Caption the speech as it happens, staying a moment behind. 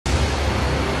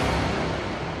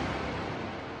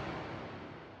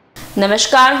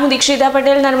નમસ્કાર, હું દીક્ષિતા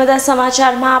પટેલ નર્મદા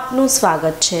સમાચારમાં આપનું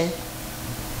સ્વાગત છે।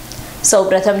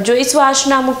 સૌપ્રથમ જોઈશું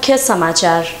આજના મુખ્ય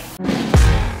સમાચાર।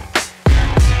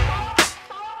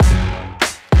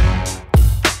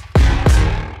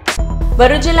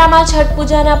 ભરૂચ જિલ્લામાં છઠ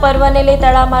પૂજાના પર્વને લઈ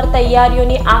તડામાર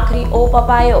તૈયારીઓની આખરી ઓપ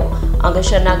અપાયો।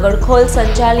 અંકલેશ્વરના ગડખોલ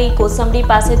સંજાલી કોસંબડી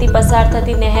પાસેથી પસાર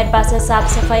થતી નહેર પાસે સાફ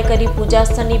સફાઈ કરી પૂજા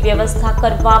સ્થળની વ્યવસ્થા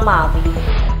કરવામાં આવી।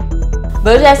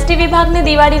 ભરૂચ એસટી વિભાગને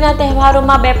દિવાળીના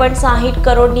તહેવારોમાં 2.60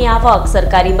 કરોડની આવક।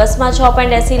 સરકારી બસમાં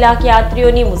 6.80 લાખ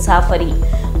યાત્રીઓની મુસાફરી।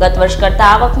 ગત વર્ષ કરતા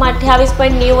આવકમાં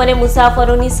 28.90 અને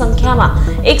મુસાફરોની સંખ્યામાં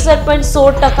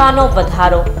 61.16%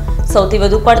 વધારો। સૌથી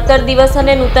વધુ પડતર દિવસ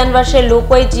અને નૂતન વર્ષે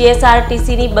લોકોએ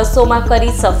જીએસઆરટીસીની બસોમાં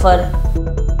કરી સફર।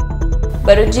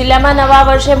 ભરૂચ જિલ્લામાં નવા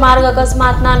વર્ષે માર્ગ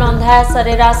અકસ્માતના નોંધાયા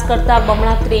સરેરાશ કરતા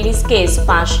બમણા 23 કેસ।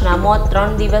 5ના મોત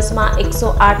 3 દિવસમાં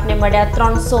 108ને મળ્યા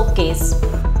 300 કેસ।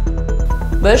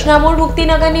 ભરૂચના મૂળ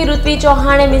મુક્તિનગરની ઋત્વી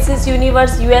ચૌહાણે મિસિસ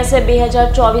યુનિવર્સ USA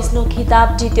 2024નો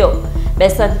ખિતાબ જીત્યો। 2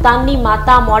 સંતાનની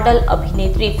માતા, મોડલ,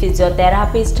 અભિનેત્રી,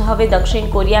 ફિઝિયોથેરાપિસ્ટ હવે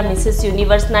દક્ષિણ કોરિયા મિસિસ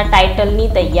યુનિવર્સના ટાઇટલની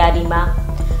તૈયારીમાં।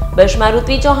 ભરૂચમાં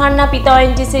ઋત્વી ચૌહાણના પિતા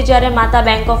ONGC જ્યારે માતા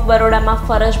બેંક ઓફ બરોડામાં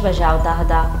ફરજ બજાવતા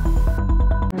હતા।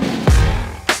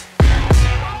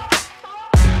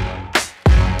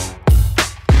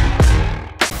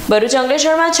 ભરૂચ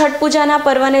અંકલેશ્વરમાં છઠ પૂજાના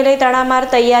પર્વને લઈ તડામાર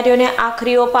તૈયારીઓને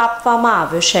આખરી ઓપ આપવામાં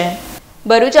આવ્યો છે।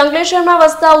 ભરૂચ અંકલેશ્વરમાં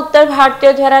વસતા ઉત્તર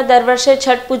ભારતીયો દ્વારા દર વર્ષે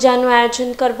છઠ પૂજાનું આયોજન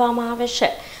કરવામાં આવે છે,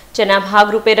 જેના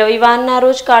ભાગરૂપે રવિવારના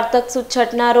રોજ કારતક સુદ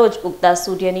છઠના રોજ ઉગતા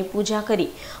સૂર્યની પૂજા કરી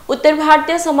ઉત્તર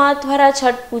ભારતીય સમાજ દ્વારા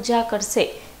છઠ પૂજા કરશે।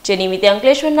 જે નિમિત્તે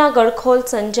અંકલેશ્વરના ગડખોલ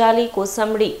સંજાલી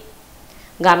કોસંબડી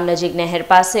ગામ નજીક નહેર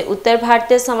પાસે ઉત્તર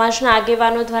ભારતીય સમાજના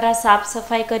આગેવાનો દ્વારા સાફ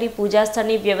સફાઈ કરી પૂજા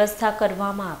સ્થળની વ્યવસ્થા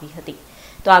કરવામાં આવી હતી।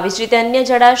 તો આવી જ રીતે અન્ય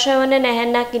જળાશયો અને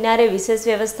નહેરના કિનારે વિશેષ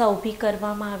વ્યવસ્થા ઊભી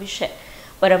કરવામાં આવી છે।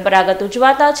 પરંપરાગત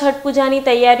ઉજવાતા छठ पूजाની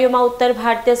તૈયારીઓમાં उत्तर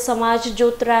भारतीय समाज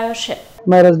जोतरायो है।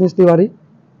 मैं रजनीश तिवारी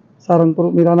सहारनपुर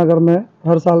मीरानगर में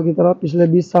हर साल की तरह पिछले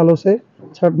 20 सालों से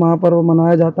छठ महापर्व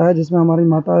मनाया जाता है, जिसमें हमारी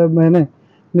माता बहनें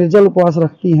निर्जल उपवास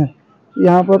रखती हैं।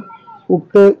 यहाँ पर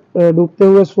डूबते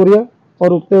हुए सूर्य और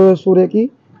उगते हुए सूर्य की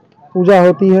पूजा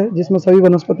होती है, जिसमें सभी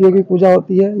वनस्पतियों की पूजा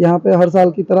होती है। यहाँ पे हर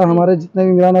साल की तरह हमारे जितने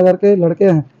भी मीरानगर के लड़के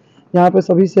हैं, यहाँ पे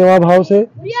सभी सेवा भाव से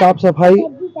साफ सफाई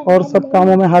और सब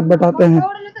कामों में हाथ बटाते हैं।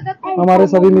 हमारे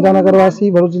सभी मीरानगर वासी,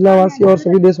 भरूच जिला वासी और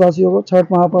सभी देशवासियों को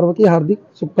छठ महापर्व की हार्दिक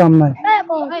शुभकामनाएं।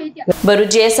 भरूच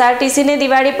जीएसआरटीसी ने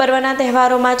दिवाળી પર્વના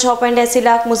તહેવારોમાં 6.80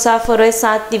 લાખ મુસાફરોએ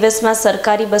 7 દિવસમાં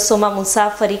સરકારી બસોમાં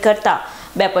મુસાફરી કરતા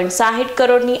 2.60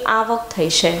 કરોડની આવક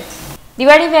થઈ છે।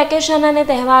 દિવાળી વેકેશન અને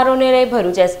તહેવારોને લઈ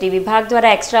ભરૂચ એસટી વિભાગ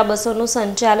દ્વારા એક્સ્ટ્રા બસોનું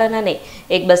સંચાલન અને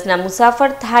એક બસના મુસાફર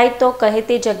થાય તો કહે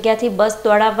તે જગ્યાથી બસ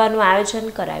દોડાવવાનું આયોજન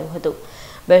કરાયું હતું।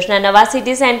 ભરૂચના નવા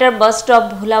city centre bus stop,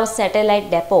 ભુલાવ satellite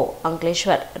depot,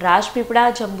 Ankleshwar, Rajpipla,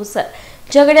 Jambusar,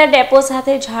 Jhagadia depot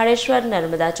સાથે ઝાડેશ્વર,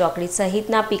 નર્મદા ચોકડી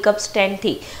સહિતના પિકઅપ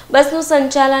સ્ટેન્ડથી બસનું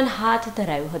સંચાલન હાથ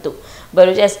ધરાયું હતું।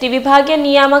 ભરૂચ એસટી વિભાગીય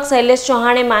નિયામક શૈલેષ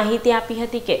ચૌહાણે માહિતી આપી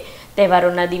હતી કે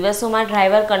તહેવારોના દિવસોમાં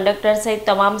ડ્રાઈવર, કંડક્ટર સહિત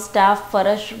તમામ સ્ટાફ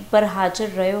ફરજ પર હાજર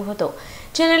રહ્યો હતો,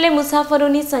 જેને લઈ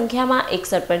મુસાફરોની સંખ્યામાં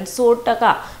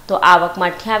 61.16% તો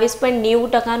આવકમાં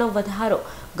 28.90%નો વધારો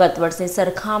ગત વર્ષની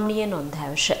સરખામણીએ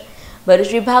નોંધાયો છે।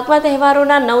 ભરૂચ વિભાગમાં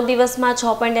તહેવારોના 9 દિવસમાં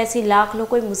 6.80 લાખ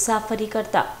લોકોએ મુસાફરી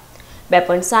કરતા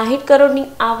 2.60 કરોડની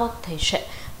આવક થઈ છે।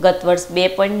 ગત વર્ષ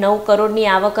 2.9 કરોડની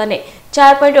આવક અને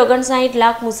 4.59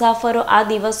 લાખ મુસાફરો આ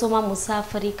દિવસોમાં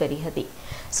મુસાફરી કરી હતી।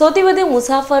 સૌથી વધુ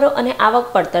મુસાફરો અને આવક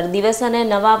પડતર દિવસ અને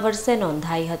નવા વર્ષે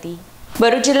નોંધાઈ હતી।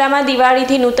 ભરૂચ જિલ્લામાં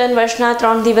દિવાળીથી નૂતન વર્ષના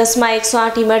 3 દિવસમાં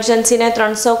 108 ઇમરજન્સીને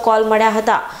 300 કોલ મળ્યા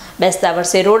હતા। બેસતા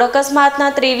વર્ષે રોડ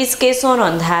અકસ્માતના 23 કેસો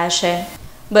નોંધાયા છે।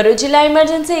 ભરૂચ જિલ્લા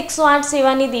ઇમરજન્સી 108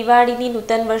 સેવાની દિવાળીની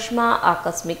નૂતન વર્ષમાં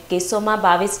આકસ્મિક કેસોમાં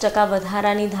 22%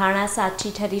 વધારાની ધારણા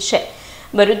સાચી ઠરી છે।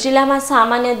 ભરૂચ જિલ્લામાં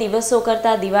સામાન્ય દિવસો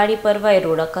કરતાં દિવાળી પર્વે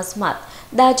રોડ અકસ્માત,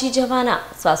 દાઝી જવાના,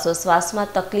 શ્વાસોશ્વાસમાં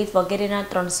તકલીફ વગેરેના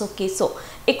 300 કેસો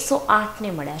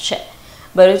 108ને મળ્યા છે।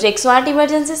 ભરૂચ 108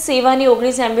 ઇમરજન્સી સેવાની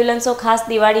 19 એમ્બ્યુલન્સો ખાસ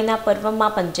દિવાળીના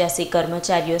પર્વમાં 85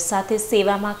 કર્મચારીઓ સાથે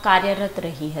સેવામાં કાર્યરત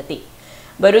રહી હતી।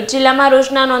 ભરૂચ જિલ્લામાં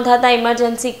રોજના નોંધાતા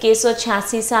ઇમરજન્સી કેસો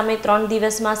 86 સામે 3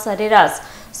 દિવસમાં સરેરાશ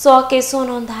 100 કેસો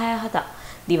નોંધાયા હતા।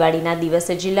 દિવાળીના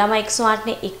દિવસે જિલ્લામાં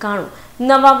 108ને 91,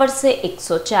 નવા વર્ષે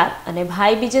 104 અને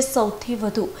ભાઈબીજે સૌથી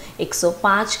વધુ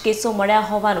 105 કેસો મળ્યા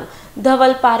હોવાનું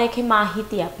ધવલ પારેખે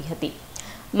માહિતી આપી હતી।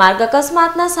 માર્ગ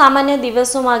અકસ્માતના સામાન્ય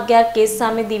દિવસોમાં 11 કેસ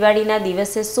સામે દિવાળીના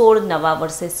દિવસે 16, નવા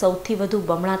વર્ષે સૌથી વધુ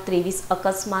બમણા 23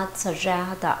 અકસ્માત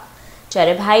સર્જાયા હતા,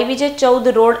 જ્યારે ભાઈબીજે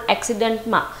 14 રોડ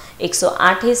એક્સિડન્ટમાં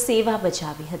 108 સેવા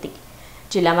બજાવી હતી।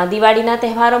 જિલ્લામાં દિવાળીના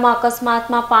તહેવારોમાં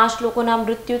અકસ્માતમાં 5 લોકોના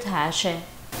મૃત્યુ થયા છે।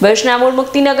 ભરૂચના મૂળ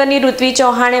મુક્તિનગરની ઋત્વી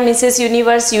ચૌહાણે મિસિસ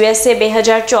યુનિવર્સ USA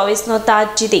 2024નો તાજ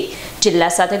જીતી જિલ્લા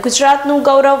સાથે ગુજરાતનું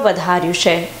ગૌરવ વધાર્યું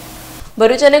છે.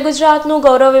 ભરૂચ અને ગુજરાતનું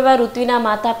ગૌરવ એવા ઋત્વીના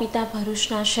માતા પિતા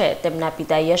ભરૂચના છે. તેમના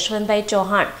પિતા યશવંતભાઈ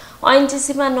ચૌહાણ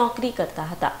ONGCમાં નોકરી કરતા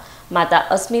હતા. માતા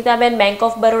અસ્મિતાબેન બેંક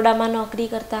ઓફ બરોડામાં નોકરી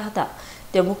કરતા હતા.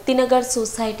 તેઓ મુક્તિનગર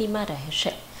સોસાયટીમાં રહે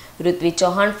છે. ઋત્વી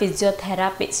ચૌહાણ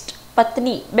ફિઝિયોથેરાપિસ્ટ,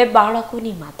 પત્ની, 2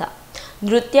 બાળકોની માતા,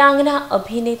 નૃત્યાંગના,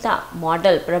 અભિનેતા,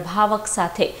 મોડલ, પ્રભાવક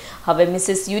સાથે હવે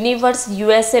મિસિસ યુનિવર્સ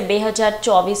USA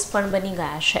 2024 પણ બની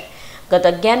ગયા છે. ગત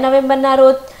 11 નવેમ્બરના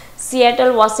રોજ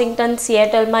વોશિંગ્ટન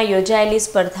સિએટલમાં યોજાયેલી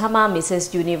સ્પર્ધામાં મિસિસ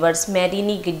યુનિવર્સ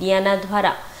મેરીની ગિડિયાના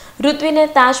દ્વારા ઋત્વીને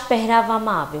તાજ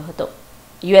પહેરાવવામાં આવ્યો હતો.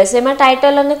 USAમાં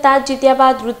ટાઇટલ અને તાજ જીત્યા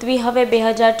બાદ ઋત્વી હવે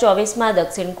 2024માં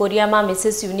દક્ષિણ કોરિયામાં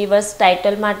મિસિસ યુનિવર્સ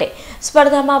ટાઇટલ માટે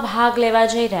સ્પર્ધામાં ભાગ લેવા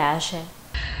જઈ રહ્યા છે.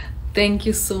 Thank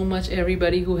you so much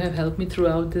everybody who have helped me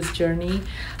throughout this journey.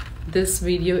 This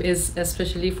video is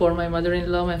especially for my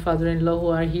mother-in-law, my father-in-law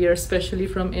who are here especially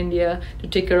from India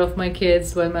to take care of my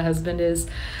kids while my husband is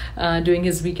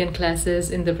doing his weekend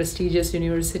classes in the prestigious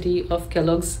University of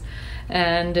Kellogg's,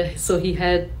 and so he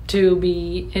had to be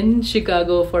in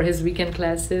Chicago for his weekend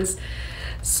classes.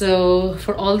 So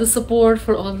for all the support,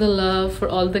 for all the love, for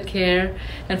all the care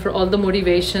and for all the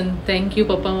motivation, thank you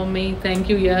Papa, Mummy, thank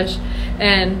you Yash,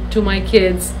 and to my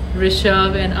kids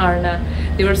Rishabh and Arna.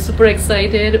 They were super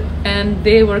excited and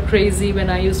they were crazy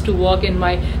when I used to walk in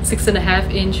my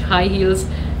 6.5-inch high heels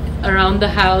around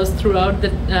the house throughout the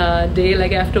day,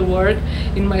 like after work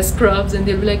in my scrubs, and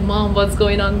they'll be like, Mom, what's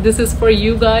going on? This is for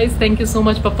you guys. Thank you so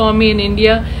much Papa, Mummy in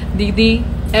India, Didi,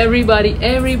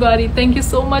 everybody, thank you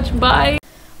so much. Bye.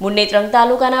 મુન્નેત્રંગ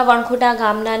તાલુકાના વણખોટા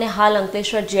ગામના અને હાલ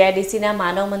અંકલેશ્વર GIDCના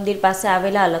માનવ મંદિર પાસે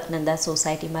આવેલા અલકનંદા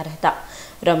સોસાયટીમાં રહેતા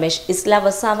રમેશ ઇસ્લા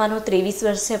વસાવાનો 23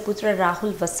 વર્ષીય પુત્ર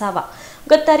રાહુલ વસાવા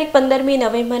ગત તારીખ 15મી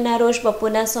નવેમ્બરના રોજ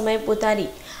બપોરના સમયે પોતાની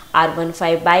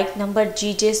R15 બાઇક નંબર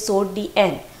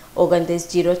GJ16DN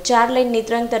 2904 લઈને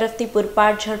નેત્રંગ તરફથી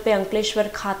પૂરપાટ ઝડપે અંકલેશ્વર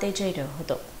ખાતે જઈ રહ્યો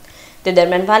હતો. તે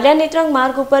દરમિયાન વાલિયા નેત્રંગ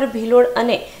માર્ગ ઉપર ભિલોડ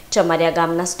અને ચમારિયા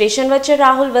ગામના સ્ટેશન વચ્ચે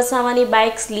રાહુલ વસાવાની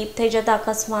બાઇક સ્લીપ થઈ જતા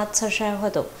અકસ્માત સર્જાયો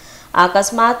હતો. આ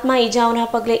અકસ્માતમાં ઈજાઓના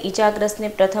પગલે ઈજાગ્રસ્તને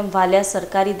પ્રથમ વાલિયા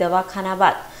સરકારી દવાખાના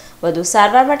બાદ વધુ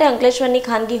સારવાર માટે અંકલેશ્વરની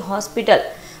ખાનગી હોસ્પિટલ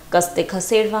કસ્તે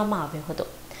ખસેડવામાં આવ્યો હતો,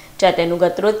 જ્યાં તેનું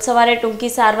ગતરોજ સવારે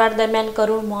ટૂંકી સારવાર દરમિયાન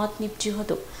કરુણ મોત નીપજ્યું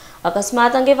હતું.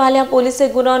 અકસ્માત અંગે વાલિયા પોલીસે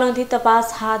ગુનો નોંધી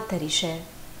તપાસ હાથ ધરી છે.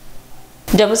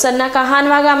 જંબુસરના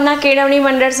કહાનવા ગામના કેળવણી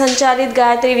મંડળ સંચાલિત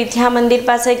ગાયત્રી વિદ્યા મંદિર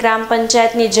પાસે ગ્રામ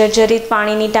પંચાયતની જર્જરિત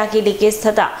પાણીની ટાંકી લીકેજ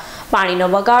થતા પાણીનો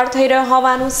બગાડ થઈ રહ્યો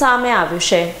હોવાનું સામે આવ્યું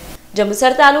છે.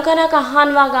 જંબુસર તાલુકાના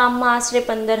કહાનવા ગામમાં આશરે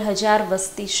 15,000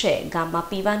 વસ્તી છે. ગામમાં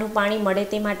પીવાનું પાણી મળે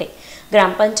તે માટે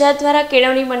ગ્રામ પંચાયત દ્વારા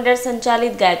કેળવણી મંડળ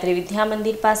સંચાલિત ગાયત્રી વિદ્યા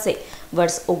મંદિર પાસે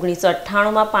વર્ષ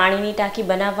 1998માં પાણીની ટાંકી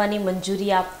બનાવવાની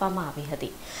મંજૂરી આપવામાં આવી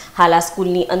હતી. હાલ આ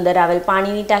સ્કૂલની અંદર આવેલ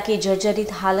પાણીની ટાંકી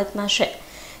જર્જરિત હાલતમાં છે,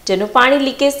 જેનું પાણી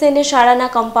લીકેજ થઈને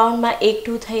શાળાના કમ્પાઉન્ડમાં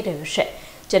એકઠું થઈ રહ્યું છે,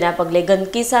 જેના પગલે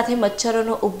ગંદકી સાથે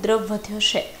મચ્છરોનો ઉપદ્રવ વધ્યો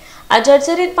છે. આ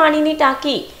જર્જરિત પાણીની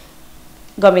ટાંકી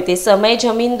ગમે તે સમયે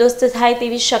જમીનદોસ્ત થાય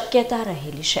તેવી શક્યતા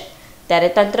રહેલી છે, ત્યારે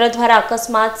તંત્ર દ્વારા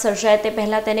અકસ્માત સર્જાય તે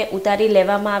પહેલાં તેને ઉતારી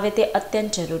લેવામાં આવે તે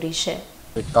અત્યંત જરૂરી છે.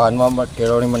 કાનવા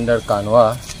કેળવણી મંડળ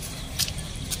કાનવા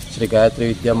શ્રી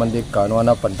ગાયત્રી વિદ્યા મંદિર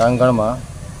કાનવાના પટાંગણમાં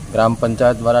ગ્રામ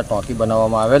પંચાયત દ્વારા ટાંકી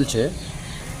બનાવવામાં આવેલ છે.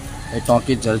 એ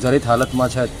ટાંકી જર્જરિત હાલતમાં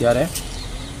છે અત્યારે,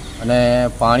 અને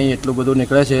પાણી એટલું બધું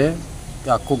નીકળે છે કે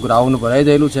આખું ગ્રાઉન્ડ ભરાઈ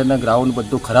ગયેલું છે અને ગ્રાઉન્ડ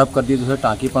બધું ખરાબ કરી દીધું છે.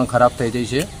 ટાંકી પણ ખરાબ થઈ ગઈ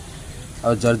છે.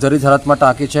 હવે જર્જરિત હાલતમાં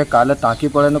ટાંકી છે. કાલે ટાંકી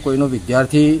પડે ને કોઈનો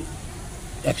વિદ્યાર્થી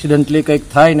એક્સિડન્ટલી કંઈક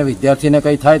થાય ને વિદ્યાર્થીને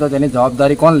કંઈ થાય તો તેની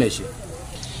જવાબદારી કોણ લેશે?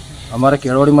 અમારે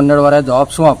કેળવણી મંડળવાળાએ જવાબ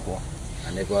શું આપવો?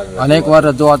 અનેકવાર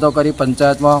રજૂઆતો કરી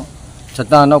પંચાયતમાં,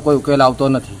 છતાં આનો કોઈ ઉકેલ આવતો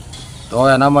નથી. તો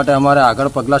એના માટે અમારે આગળ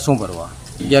પગલાં શું ભરવા?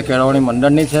 જગ્યા કેળવણી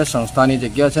મંડળની છે, સંસ્થાની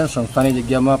જગ્યા છે. સંસ્થાની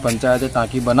જગ્યામાં પંચાયતે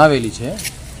ટાંકી બનાવેલી છે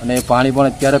અને એ પાણી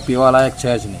પણ અત્યારે પીવાલાયક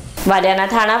છે જ નહીં. વાલિયાના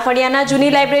થાણા ફળિયાના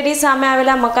જૂની લાઇબ્રેરી સામે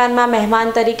આવેલા મકાનમાં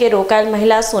મહેમાન તરીકે રોકાયેલ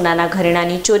મહિલા સોનાના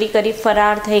ઘરેણાની ચોરી કરી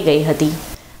ફરાર થઈ ગઈ હતી.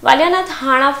 વાલિયાના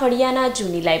થાણા ફળિયાના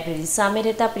જૂની લાઇબ્રેરી સામે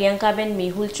રહેતા પ્રિયંકાબેન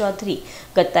મેહુલ ચૌધરી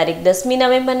ગત તારીખ 10મી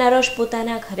નવેમ્બરના રોજ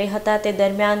પોતાના ઘરે હતા. તે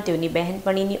દરમિયાન તેઓની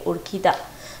બહેનપણીની ઓળખીતા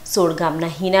 16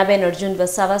 ગામના હિનાબેન અર્જુન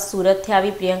વસાવા સુરતથી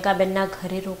આવી પ્રિયંકાબેનના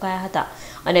ઘરે રોકાયા હતા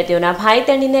અને તેઓના ભાઈ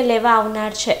તેણીને લેવા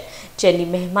આવનાર છે, જેની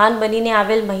મહેમાન બનીને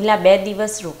આવેલ મહિલા 2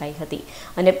 દિવસ રોકાઈ હતી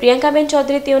અને પ્રિયંકાબેન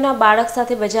ચૌધરી તેઓના બાળક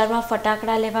સાથે બજારમાં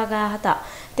ફટાકડા લેવા ગયા હતા.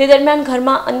 તે દરમિયાન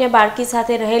ઘરમાં અન્ય બાળકી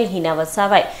સાથે રહેલ હિના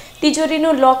વસાવાએ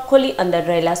તિજોરીનું લોક ખોલી અંદર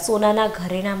રહેલા સોનાના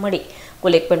ઘરેણાં મળી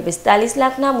કુલ 1.45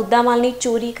 લાખના મુદ્દામાલની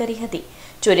ચોરી કરી હતી.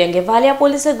 ચોરી અંગે વાલિયા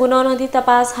પોલીસે ગુનો નોંધી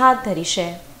તપાસ હાથ ધરી છે.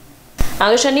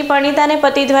 અંગેશની પરિણીતાને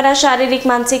પતિ દ્વારા શારીરિક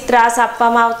માનસિક ત્રાસ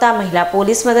આપવામાં આવતા મહિલા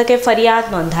પોલીસ મથકે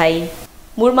ફરિયાદ નોંધાઈ.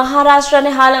 મૂળ મહારાષ્ટ્ર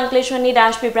અને હાલ અંકલેશ્વરની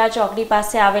રાજપીપળા ચોકડી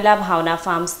પાસે આવેલા ભાવના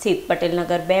ફાર્મ સ્થિત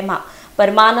પટેલનગર 2 માં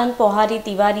પરમાનંદ પોહારી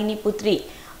તિવારીની પુત્રી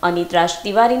અનિત્રાશ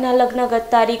તિવારીના લગ્ન ગત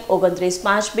તારીખ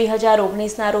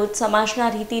 29/5/2019ના રોજ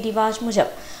સમાજના રીતિ રિવાજ મુજબ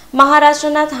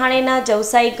મહારાષ્ટ્રના થાણેના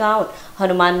જવસાઈ ગાંવ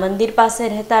હનુમાન મંદિર પાસે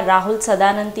રહેતા રાહુલ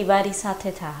સદાનંદ તિવારી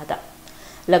સાથે થયા હતા.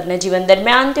 લગ્ન જીવન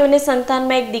દરમિયાન તેઓને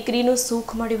સંતાનમાં એક દીકરીનું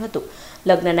સુખ મળ્યું હતું.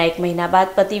 લગ્નના 1 મહિના બાદ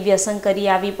પતિ વ્યસન કરી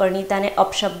આવી પરિણીતાને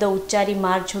અપશબ્દ ઉચ્ચારી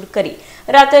મારઝૂડ કરી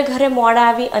રાત્રે ઘરે મોડા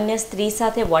આવી અન્ય સ્ત્રી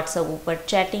સાથે વોટ્સએપ ઉપર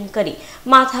ચેટિંગ કરી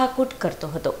માથાકૂટ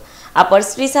કરતો હતો. આ પર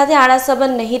સ્ત્રી સાથે આડા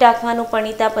સંબંધ નહીં રાખવાનું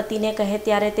પરિણીતા પતિને કહે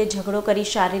ત્યારે તે ઝઘડો કરી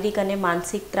શારીરિક અને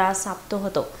માનસિક ત્રાસ આપતો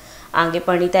હતો. આ અંગે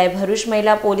પરિણીતાએ ભરૂચ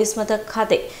મહિલા પોલીસ મથક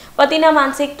ખાતે પતિના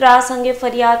માનસિક ત્રાસ અંગે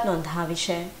ફરિયાદ નોંધાવી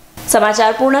છે.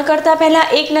 સમાચાર પૂર્ણ કરતા પહેલા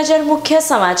એક નજર મુખ્ય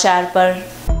સમાચાર પર.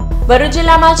 ભરૂચ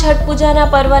જિલ્લામાં છઠ પૂજાના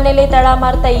પર્વને લઈ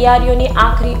તડામાર તૈયારીઓની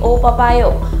આખરી ઓપ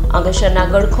અપાયો. અંગેશરના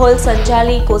ગડખોલ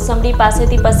સંજાલી કોસંબડી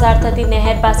પાસેથી પસાર થતી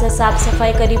નહેર પાસે સાફ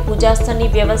સફાઈ કરી પૂજા સ્થળની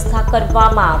વ્યવસ્થા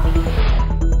કરવામાં આવી.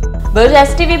 ભરૂચ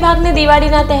એસટી વિભાગને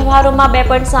દિવાળીના તહેવારોમાં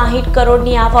 2.60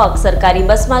 કરોડની આવક. સરકારી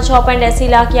બસમાં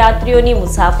 6.80 લાખ યાત્રીઓની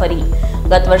મુસાફરી.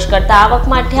 ગત વર્ષ કરતા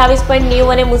આવકમાં 28.90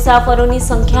 અને મુસાફરોની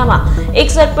સંખ્યામાં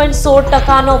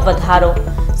 61.16% વધારો.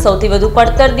 સૌથી વધુ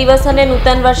પડતર દિવસ અને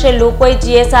નૂતન વર્ષે લોકોએ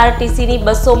જીએસઆરટીસીની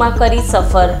બસોમાં કરી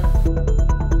સફર.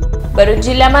 ભરૂચ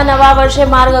જિલ્લામાં નવા વર્ષે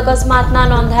માર્ગ અકસ્માતના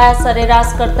નોંધાયા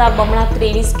સરેરાશ કરતા બમણા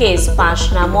 23 કેસ.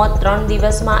 5ના મોત. 3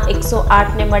 દિવસમાં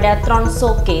 108ને મળ્યા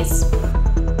 300 કેસ.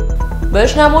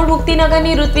 ભરૂચના મૂળ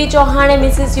મુક્તિનગરની ઋત્વી ચૌહાણે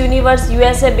મિસિસ યુનિવર્સ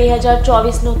USA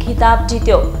 2024નો ખિતાબ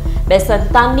જીત્યો. 2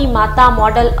 સંતાનની માતા,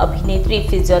 મોડલ, અભિનેત્રી,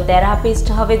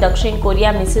 ફિઝિયોથેરાપિસ્ટ હવે દક્ષિણ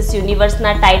કોરિયા મિસિસ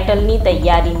યુનિવર્સના ટાઇટલની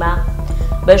તૈયારીમાં.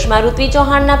 ભરૂચમાં ઋત્વી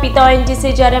ચૌહાણના પિતા ONGC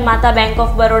જ્યારે માતા બેંક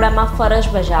ઓફ બરોડામાં ફરજ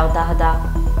બજાવતા હતા.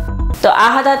 તો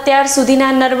આ હતા અત્યાર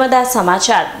સુધીના નર્મદા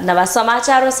સમાચાર. નવા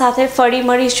સમાચારો સાથે ફરી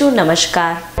મળીશું.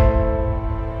 નમસ્કાર.